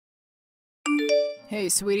Hey,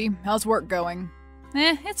 sweetie, how's work going?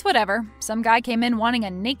 It's whatever. Some guy came in wanting a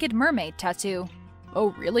naked mermaid tattoo.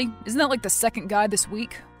 Oh, really? Isn't that like the second guy this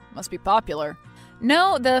week? Must be popular.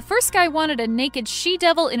 No, the first guy wanted a naked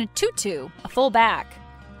she-devil in a tutu, a full back.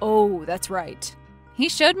 Oh, that's right. He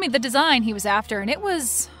showed me the design he was after, and it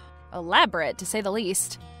was elaborate, to say the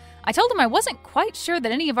least. I told him I wasn't quite sure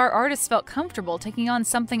that any of our artists felt comfortable taking on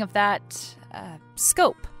something of that,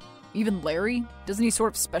 scope. Even Larry? Doesn't he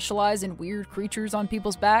sort of specialize in weird creatures on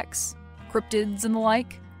people's backs? Cryptids and the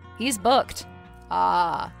like? He's booked.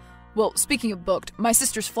 Ah. Well, speaking of booked, my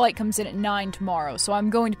sister's flight comes in at 9 tomorrow, so I'm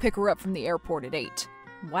going to pick her up from the airport at 8.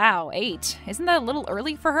 Wow, 8. Isn't that a little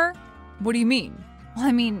early for her? What do you mean? Well,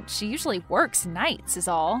 I mean, she usually works nights is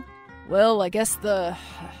all. Well, I guess the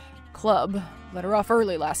club let her off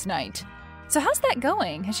early last night. So how's that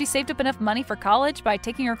going? Has she saved up enough money for college by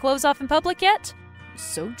taking her clothes off in public yet?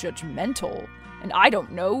 So judgmental. And I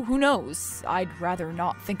don't know, who knows? I'd rather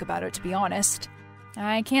not think about it, to be honest.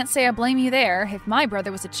 I can't say I blame you there. If my brother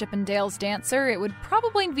was a Chippendales dancer, it would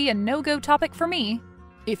probably be a no-go topic for me.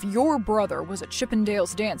 If your brother was a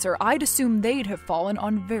Chippendales dancer, I'd assume they'd have fallen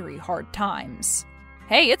on very hard times.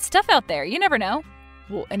 Hey, it's tough out there, you never know.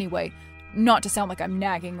 Well, anyway, not to sound like I'm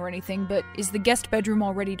nagging or anything, but is the guest bedroom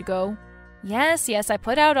all ready to go? Yes, I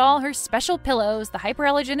put out all her special pillows, the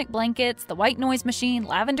hyperallergenic blankets, the white noise machine,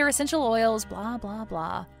 lavender essential oils, blah, blah,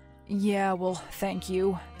 blah. Yeah, well, thank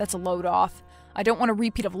you. That's a load off. I don't want a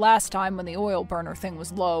repeat of last time when the oil burner thing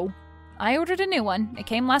was low. I ordered a new one. It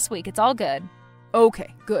came last week. It's all good.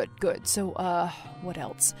 Okay, good. So, what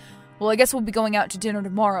else? Well, I guess we'll be going out to dinner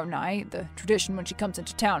tomorrow night, the tradition when she comes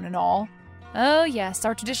into town and all. Oh, yes,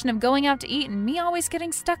 our tradition of going out to eat and me always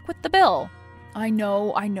getting stuck with the bill. I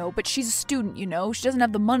know, but she's a student, you know? She doesn't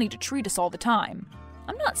have the money to treat us all the time.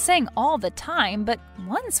 I'm not saying all the time, but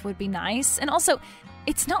once would be nice. And also,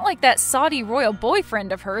 it's not like that Saudi royal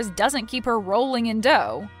boyfriend of hers doesn't keep her rolling in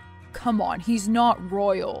dough. Come on, he's not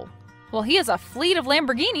royal. Well, he has a fleet of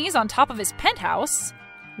Lamborghinis on top of his penthouse.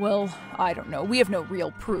 Well, I don't know. We have no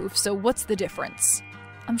real proof, so what's the difference?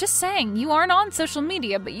 I'm just saying, you aren't on social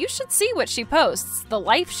media, but you should see what she posts, the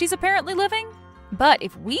life she's apparently living. But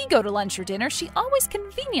if we go to lunch or dinner, she always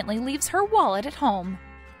conveniently leaves her wallet at home.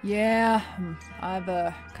 Yeah, I've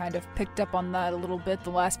kind of picked up on that a little bit the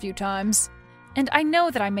last few times. And I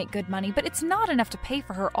know that I make good money, but it's not enough to pay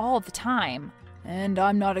for her all the time. And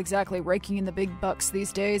I'm not exactly raking in the big bucks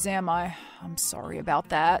these days, am I? I'm sorry about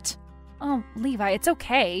that. Oh, Levi, it's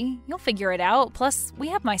okay. You'll figure it out. Plus, we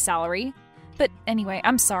have my salary. But anyway,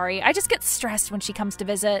 I'm sorry. I just get stressed when she comes to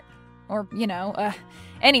visit. Or,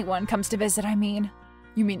 anyone comes to visit, I mean.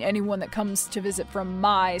 You mean anyone that comes to visit from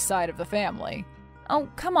my side of the family? Oh,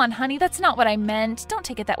 come on, honey. That's not what I meant. Don't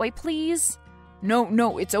take it that way, please.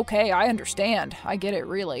 No, it's okay. I understand. I get it,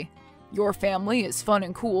 really. Your family is fun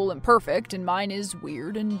and cool and perfect, and mine is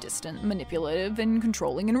weird and distant, manipulative and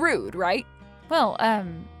controlling and rude, right? Well,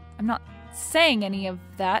 I'm not saying any of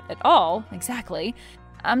that at all, exactly.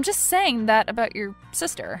 I'm just saying that about your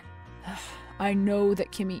sister. I know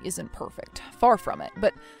that Kimmy isn't perfect. Far from it.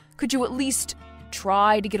 But could you at least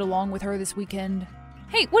try to get along with her this weekend?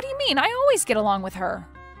 Hey, what do you mean? I always get along with her.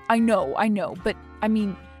 I know. But, I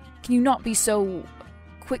mean, can you not be so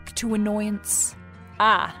quick to annoyance?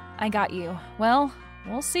 Ah, I got you. Well,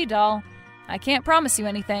 we'll see, doll. I can't promise you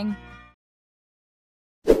anything.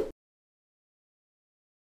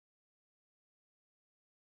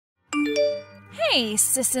 Hey,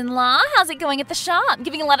 sis-in-law, how's it going at the shop?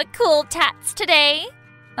 Giving a lot of cool tats today?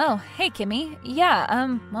 Oh, hey, Kimmy.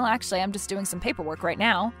 Yeah, well, actually, I'm just doing some paperwork right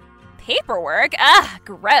now. Paperwork? Ugh,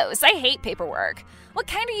 gross. I hate paperwork. What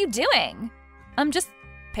kind are you doing? Just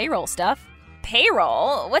payroll stuff.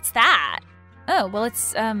 Payroll? What's that? Oh, well,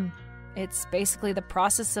 it's basically the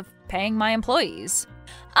process of paying my employees.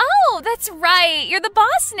 Oh, that's right. You're the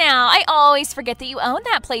boss now. I always forget that you own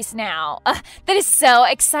that place now. That is so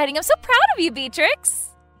exciting. I'm so proud of you, Beatrice.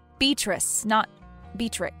 Beatrice, not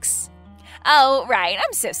Beatrix. Oh, right.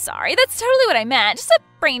 I'm so sorry. That's totally what I meant. Just a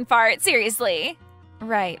brain fart, seriously.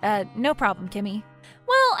 Right, no problem, Kimmy.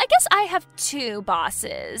 Well, I guess I have two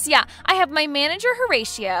bosses. Yeah, I have my manager,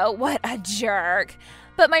 Horatio. What a jerk.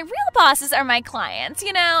 But my real bosses are my clients,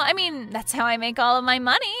 you know? I mean, that's how I make all of my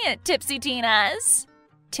money at Tipsy Tina's.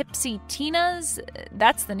 Tipsy Tina's?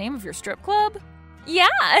 That's the name of your strip club? Yeah.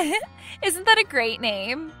 Isn't that a great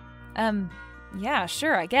name? Yeah,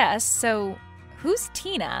 sure, I guess. So, who's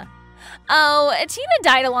Tina? Oh, Tina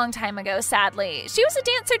died a long time ago, sadly. She was a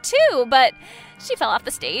dancer too, but she fell off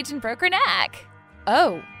the stage and broke her neck.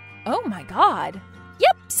 Oh my God.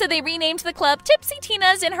 Yep, so they renamed the club Tipsy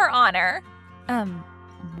Tina's in her honor.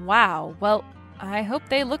 Wow. Well, I hope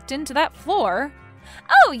they looked into that floor.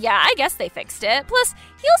 Oh yeah, I guess they fixed it. Plus,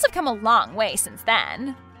 heels have come a long way since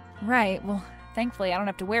then. Right, well, thankfully I don't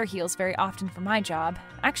have to wear heels very often for my job.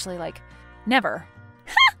 Actually, never.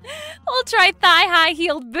 We'll try thigh-high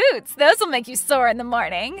heeled boots. Those will make you sore in the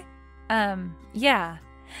morning. Yeah.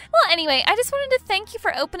 Well, anyway, I just wanted to thank you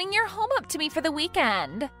for opening your home up to me for the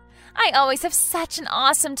weekend. I always have such an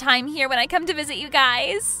awesome time here when I come to visit you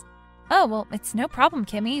guys. Oh, well, it's no problem,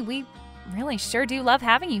 Kimmy. We really sure do love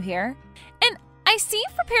having you here. And I see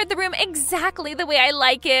you've prepared the room exactly the way I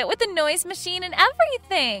like it, with the noise machine and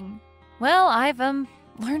everything. Well, I've,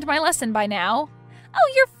 learned my lesson by now.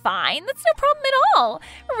 Oh, you're fine. That's no problem at all.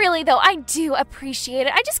 Really, though, I do appreciate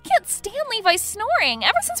it. I just can't stand Levi snoring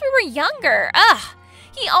ever since we were younger. Ugh.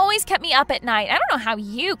 He always kept me up at night. I don't know how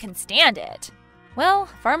you can stand it. Well,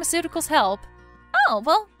 pharmaceuticals help. Oh,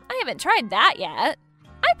 well, I haven't tried that yet.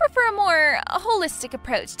 I prefer a more holistic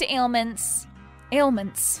approach to ailments.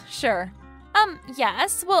 Ailments, sure.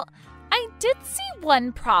 Yes. Well, I did see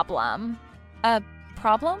one problem. A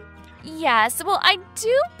problem? Yes. Well, I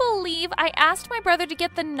do believe I asked my brother to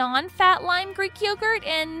get the non-fat lime Greek yogurt,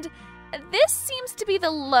 and this seems to be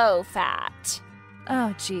the low-fat.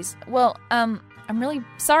 Oh, geez. Well, I'm really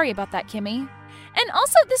sorry about that, Kimmy. And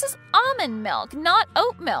also, this is almond milk, not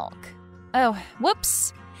oat milk. Oh,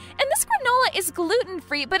 whoops. And this granola is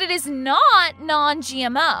gluten-free, but it is not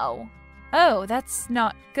non-GMO. Oh, that's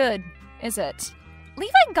not good, is it?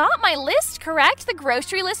 Levi got my list, correct? The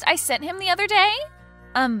grocery list I sent him the other day?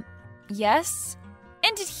 Yes.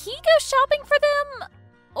 And did he go shopping for them?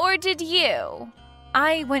 Or did you?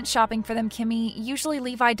 I went shopping for them, Kimmy. Usually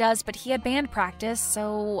Levi does, but he had band practice,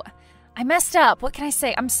 so I messed up. What can I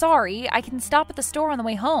say? I'm sorry. I can stop at the store on the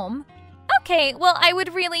way home. Okay, well, I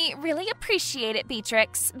would really, really appreciate it,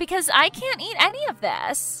 Beatrice, because I can't eat any of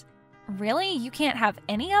this. Really? You can't have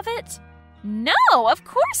any of it? No, of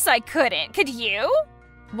course I couldn't. Could you?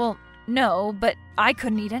 Well, no, but I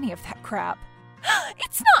couldn't eat any of that crap.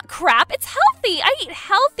 It's not crap, it's healthy. I eat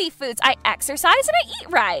healthy foods. I exercise and I eat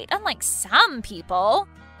right, unlike some people.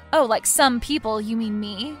 Oh, like some people, you mean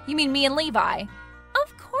me? You mean me and Levi?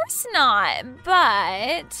 Of course not,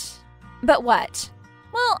 but... But what?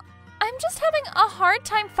 Well, I'm just having a hard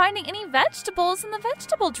time finding any vegetables in the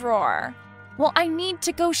vegetable drawer. Well, I need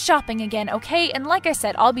to go shopping again, okay? And like I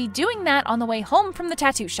said, I'll be doing that on the way home from the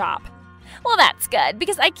tattoo shop. Well, that's good,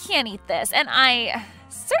 because I can't eat this, and I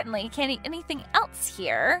certainly can't eat anything else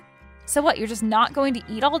here. So what, you're just not going to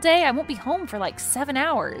eat all day? I won't be home for 7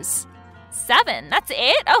 hours. 7? That's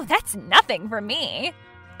it? Oh, that's nothing for me.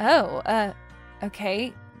 Oh,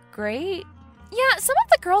 okay, great. Yeah, some of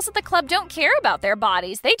the girls at the club don't care about their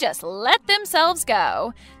bodies. They just let themselves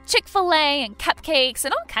go. Chick-fil-A and cupcakes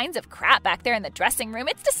and all kinds of crap back there in the dressing room.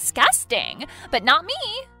 It's disgusting. But not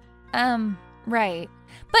me. Right.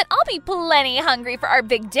 But I'll be plenty hungry for our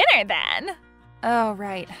big dinner then. Oh,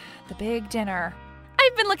 right. The big dinner.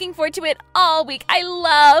 I've been looking forward to it all week. I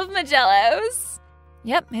love Magello's.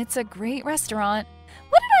 Yep, it's a great restaurant.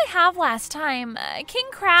 What did I have last time? King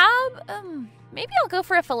crab? Maybe I'll go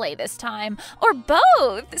for a fillet this time. Or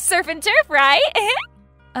both. Surf and turf, right?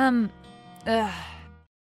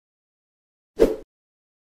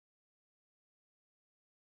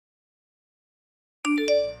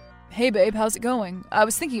 Hey babe, how's it going? I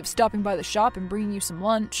was thinking of stopping by the shop and bringing you some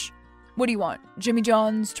lunch. What do you want? Jimmy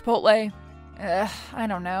John's? Chipotle? I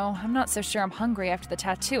don't know. I'm not so sure I'm hungry after the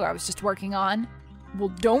tattoo I was just working on. Well,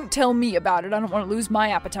 don't tell me about it. I don't want to lose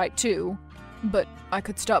my appetite too. But I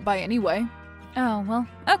could stop by anyway. Oh, well,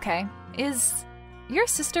 okay. Is your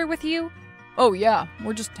sister with you? Oh yeah,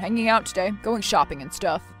 we're just hanging out today, going shopping and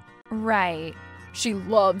stuff. Right. She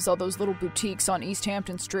loves all those little boutiques on East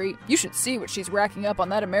Hampton Street. You should see what she's racking up on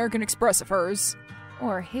that American Express of hers.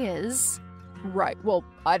 Or his. Right, well,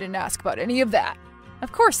 I didn't ask about any of that.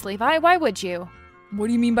 Of course, Levi, why would you? What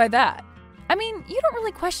do you mean by that? I mean, you don't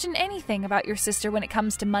really question anything about your sister when it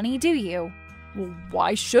comes to money, do you? Well,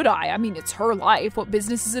 why should I? I mean, it's her life. What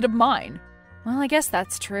business is it of mine? Well, I guess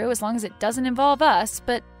that's true, as long as it doesn't involve us,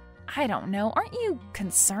 but I don't know. Aren't you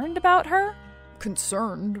concerned about her?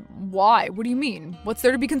 Concerned? Why? What do you mean? What's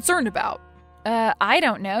there to be concerned about? I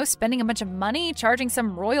don't know. Spending a bunch of money, charging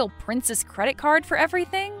some royal princess credit card for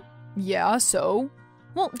everything? Yeah, so?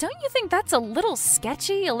 Well, don't you think that's a little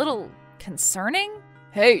sketchy, a little concerning?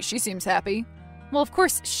 Hey, she seems happy. Well, of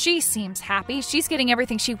course she seems happy. She's getting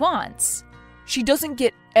everything she wants. She doesn't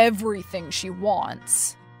get everything she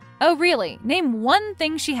wants. Oh, really? Name one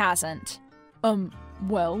thing she hasn't.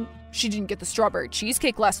 Well, she didn't get the strawberry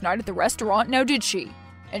cheesecake last night at the restaurant, now did she?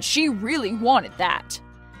 And she really wanted that.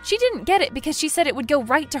 She didn't get it because she said it would go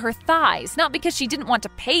right to her thighs, not because she didn't want to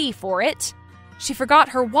pay for it. She forgot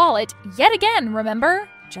her wallet yet again, remember?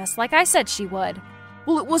 Just like I said she would.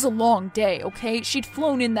 Well, it was a long day, okay? She'd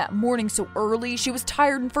flown in that morning so early, she was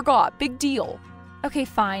tired and forgot. Big deal. Okay,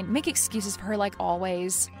 fine. Make excuses for her like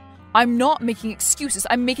always. I'm not making excuses,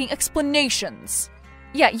 I'm making explanations.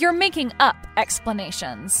 Yeah, you're making up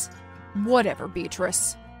explanations. Whatever,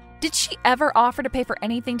 Beatrice. Did she ever offer to pay for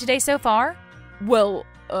anything today so far? Well,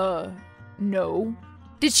 no.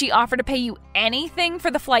 Did she offer to pay you anything for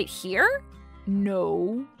the flight here?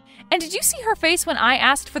 No. And did you see her face when I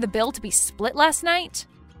asked for the bill to be split last night?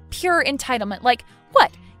 Pure entitlement. Like,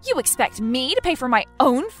 what? You expect me to pay for my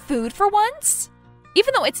own food for once?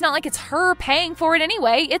 Even though it's not like it's her paying for it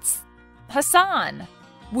anyway, it's Hassan.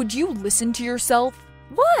 Would you listen to yourself?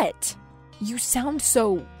 What? You sound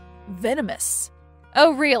so venomous.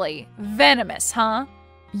 Oh, really? Venomous, huh?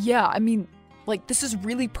 Yeah, I mean, like, this is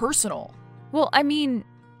really personal. Well, I mean,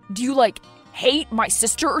 do you, like, hate my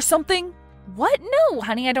sister or something? What? No,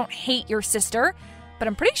 honey, I don't hate your sister, but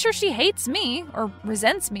I'm pretty sure she hates me, or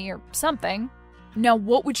resents me, or something. Now,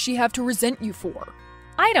 what would she have to resent you for?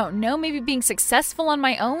 I don't know, maybe being successful on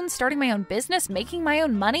my own, starting my own business, making my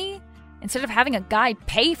own money, instead of having a guy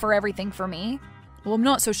pay for everything for me. Well, I'm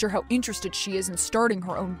not so sure how interested she is in starting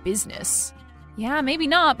her own business. Yeah, maybe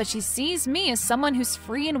not, but she sees me as someone who's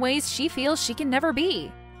free in ways she feels she can never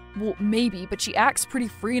be. Well, maybe, but she acts pretty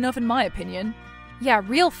free enough in my opinion. Yeah,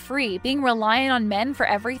 real free, being reliant on men for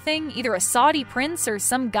everything, either a Saudi prince or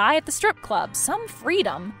some guy at the strip club. Some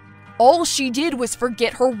freedom. All she did was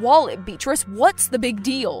forget her wallet, Beatrice. What's the big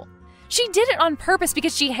deal? She did it on purpose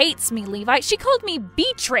because she hates me, Levi. She called me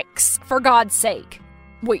Beatrix, for God's sake.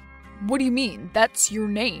 Wait, what do you mean? That's your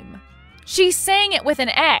name. She's saying it with an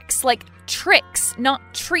X, like tricks,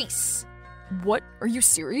 not trees. What? Are you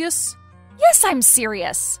serious? Yes, I'm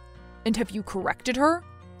serious. And have you corrected her?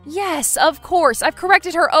 Yes, of course. I've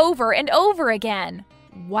corrected her over and over again.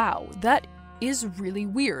 Wow, that is really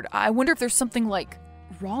weird. I wonder if there's something, like,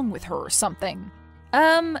 wrong with her or something.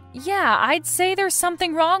 Yeah, I'd say there's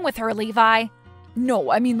something wrong with her, Levi.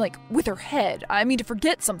 No, I mean, like, with her head. I mean, to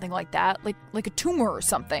forget something like that, like a tumor or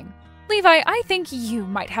something. Levi, I think you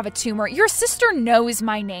might have a tumor. Your sister knows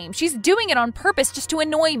my name. She's doing it on purpose just to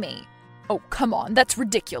annoy me. Oh, come on, that's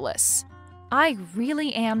ridiculous. I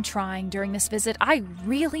really am trying during this visit. I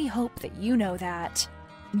really hope that you know that.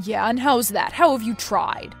 Yeah, and how's that? How have you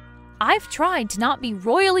tried? I've tried to not be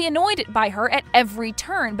royally annoyed by her at every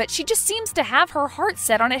turn, but she just seems to have her heart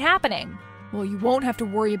set on it happening. Well, you won't have to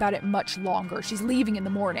worry about it much longer. She's leaving in the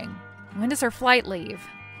morning. When does her flight leave?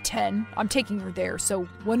 10. I'm taking her there, so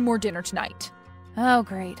one more dinner tonight. Oh,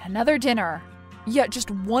 great. Another dinner. Yeah,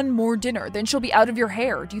 just one more dinner. Then she'll be out of your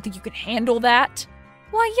hair. Do you think you can handle that?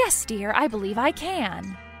 Why, yes, dear. I believe I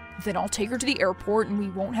can. Then I'll take her to the airport and we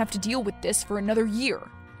won't have to deal with this for another year.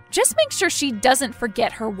 Just make sure she doesn't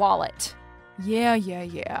forget her wallet. Yeah.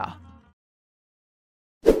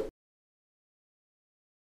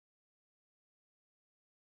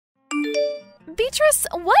 Beatrice,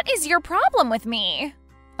 what is your problem with me?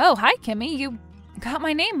 Oh, hi, Kimmy. You got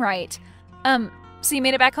my name right. So you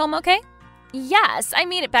made it back home okay? Yes, I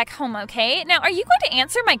made it back home okay. Now, are you going to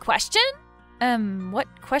answer my question? What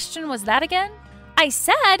question was that again? I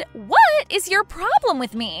said, what is your problem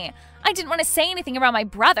with me? I didn't want to say anything about my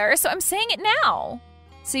brother, so I'm saying it now.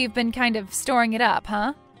 So you've been kind of storing it up,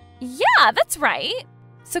 huh? Yeah, that's right.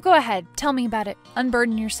 So go ahead, tell me about it.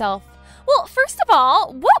 Unburden yourself. Well, first of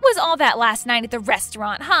all, what was all that last night at the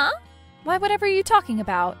restaurant, huh? Why, whatever are you talking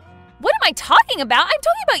about? What am I talking about? I'm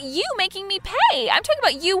talking about you making me pay. I'm talking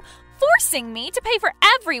about you forcing me to pay for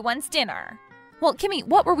everyone's dinner. Well, Kimmy,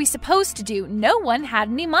 what were we supposed to do? No one had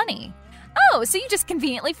any money. Oh, so you just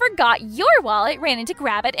conveniently forgot your wallet, ran in to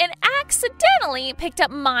grab it, and accidentally picked up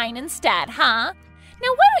mine instead, huh? Now,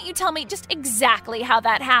 why don't you tell me just exactly how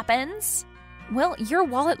that happens? Well, your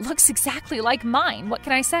wallet looks exactly like mine. What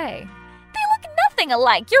can I say? They look nothing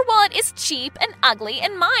alike. Your wallet is cheap and ugly,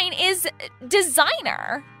 and mine is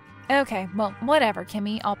designer. Okay, well, whatever,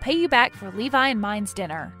 Kimmy. I'll pay you back for Levi and mine's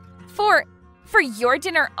dinner. For your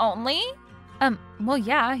dinner only? Well,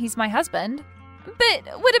 yeah, he's my husband.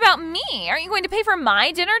 But what about me? Aren't you going to pay for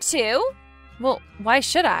my dinner too? Well, why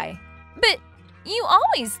should I? But you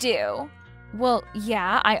always do. Well,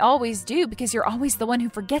 yeah, I always do because you're always the one who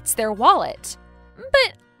forgets their wallet.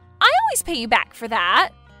 But I always pay you back for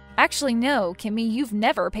that. Actually, no, Kimmy, you've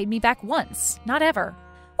never paid me back once. Not ever.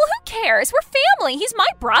 Well, who cares? We're family. He's my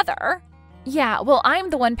brother. Yeah, well,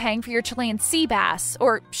 I'm the one paying for your Chilean sea bass,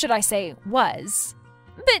 or should I say, was.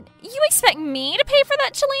 But you expect me to pay for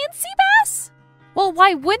that Chilean sea bass? Well,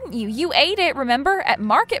 why wouldn't you? You ate it, remember? At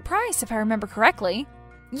market price, if I remember correctly.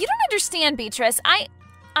 You don't understand, Beatrice. I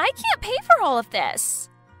I can't pay for all of this.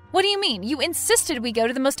 What do you mean? You insisted we go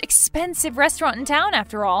to the most expensive restaurant in town,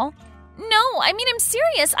 after all. No, I mean, I'm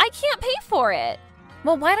serious. I can't pay for it.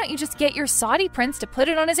 Well, why don't you just get your Saudi prince to put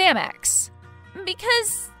it on his Amex?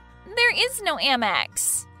 Because there is no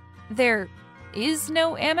Amex. There is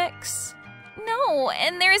no Amex? No,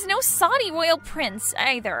 and there is no Saudi royal prince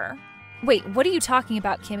either. Wait, what are you talking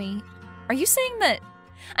about, Kimmy? Are you saying that...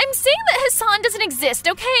 I'm saying that Hassan doesn't exist,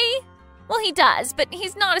 okay? Well, he does, but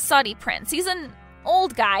he's not a Saudi prince. He's an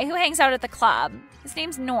old guy who hangs out at the club. His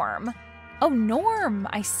name's Norm. Oh, Norm,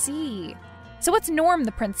 I see. So what's Norm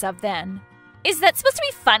the prince of, then? Is that supposed to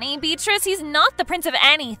be funny, Beatrice? He's not the prince of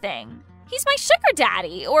anything. He's my sugar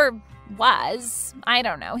daddy, or was. I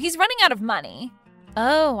don't know. He's running out of money.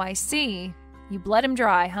 Oh, I see. You bled him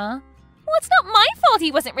dry, huh? Well, it's not my fault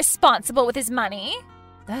he wasn't responsible with his money.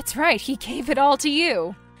 That's right, he gave it all to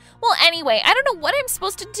you. Well, anyway, I don't know what I'm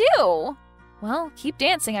supposed to do. Well, keep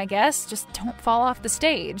dancing, I guess. Just don't fall off the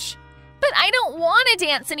stage. But I don't want to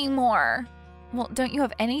dance anymore. Well, don't you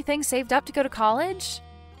have anything saved up to go to college?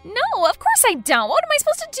 No, of course I don't. What am I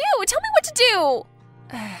supposed to do? Tell me what to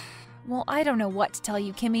do. Well, I don't know what to tell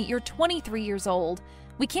you, Kimmy. You're 23 years old.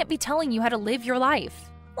 We can't be telling you how to live your life.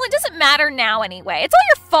 Well, it doesn't matter now anyway. It's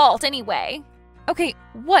all your fault anyway. Okay,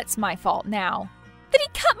 what's my fault now? That he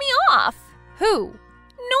cut me off. Who?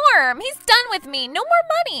 Norm. He's done with me. No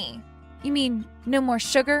more money. You mean no more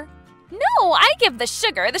sugar? No, I give the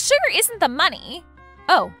sugar. The sugar isn't the money.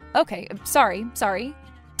 Oh, okay. Sorry. Don't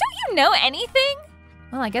you know anything?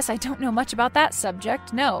 Well, I guess I don't know much about that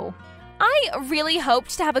subject, no. I really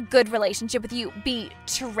hoped to have a good relationship with you,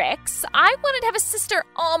 Beatrice. I wanted to have a sister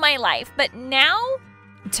all my life, but now...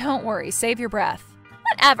 Don't worry, save your breath.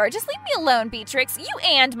 Whatever, just leave me alone, Beatrice. You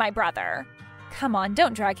and my brother. Come on,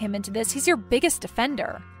 don't drag him into this. He's your biggest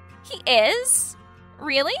defender. He is?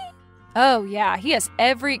 Really? Oh, yeah, he has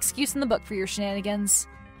every excuse in the book for your shenanigans.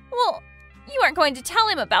 Well, you aren't going to tell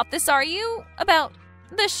him about this, are you? About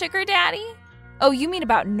the sugar daddy? Oh, you mean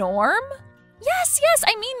about Norm? Yes,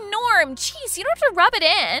 I mean Norm. Jeez, you don't have to rub it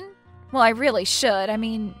in. Well, I really should. I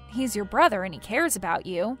mean, he's your brother and he cares about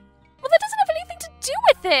you. Well, that doesn't have anything to do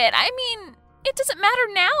with it. I mean, it doesn't matter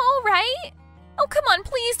now, right? Oh, come on,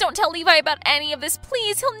 please don't tell Levi about any of this,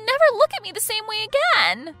 please. He'll never look at me the same way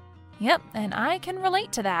again. Yep, and I can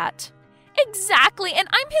relate to that. Exactly, and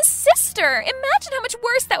I'm his sister. Imagine how much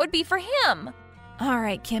worse that would be for him. All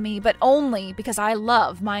right, Kimmy, but only because I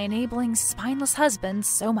love my enabling spineless husband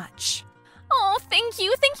so much. Oh, thank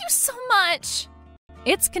you so much.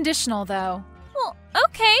 It's conditional, though. Well,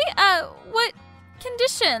 okay, what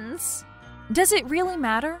conditions? Does it really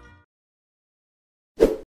matter?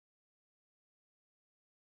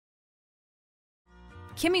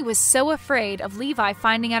 Kimmy was so afraid of Levi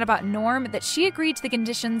finding out about Norm that she agreed to the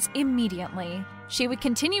conditions immediately. She would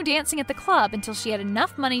continue dancing at the club until she had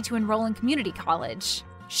enough money to enroll in community college.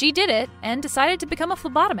 She did it and decided to become a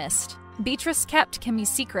phlebotomist. Beatrice kept Kimmy's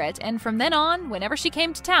secret, and from then on, whenever she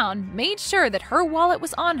came to town, made sure that her wallet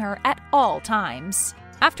was on her at all times.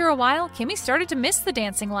 After a while, Kimmy started to miss the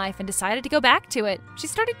dancing life and decided to go back to it. She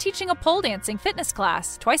started teaching a pole dancing fitness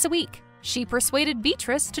class twice a week. She persuaded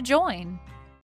Beatrice to join.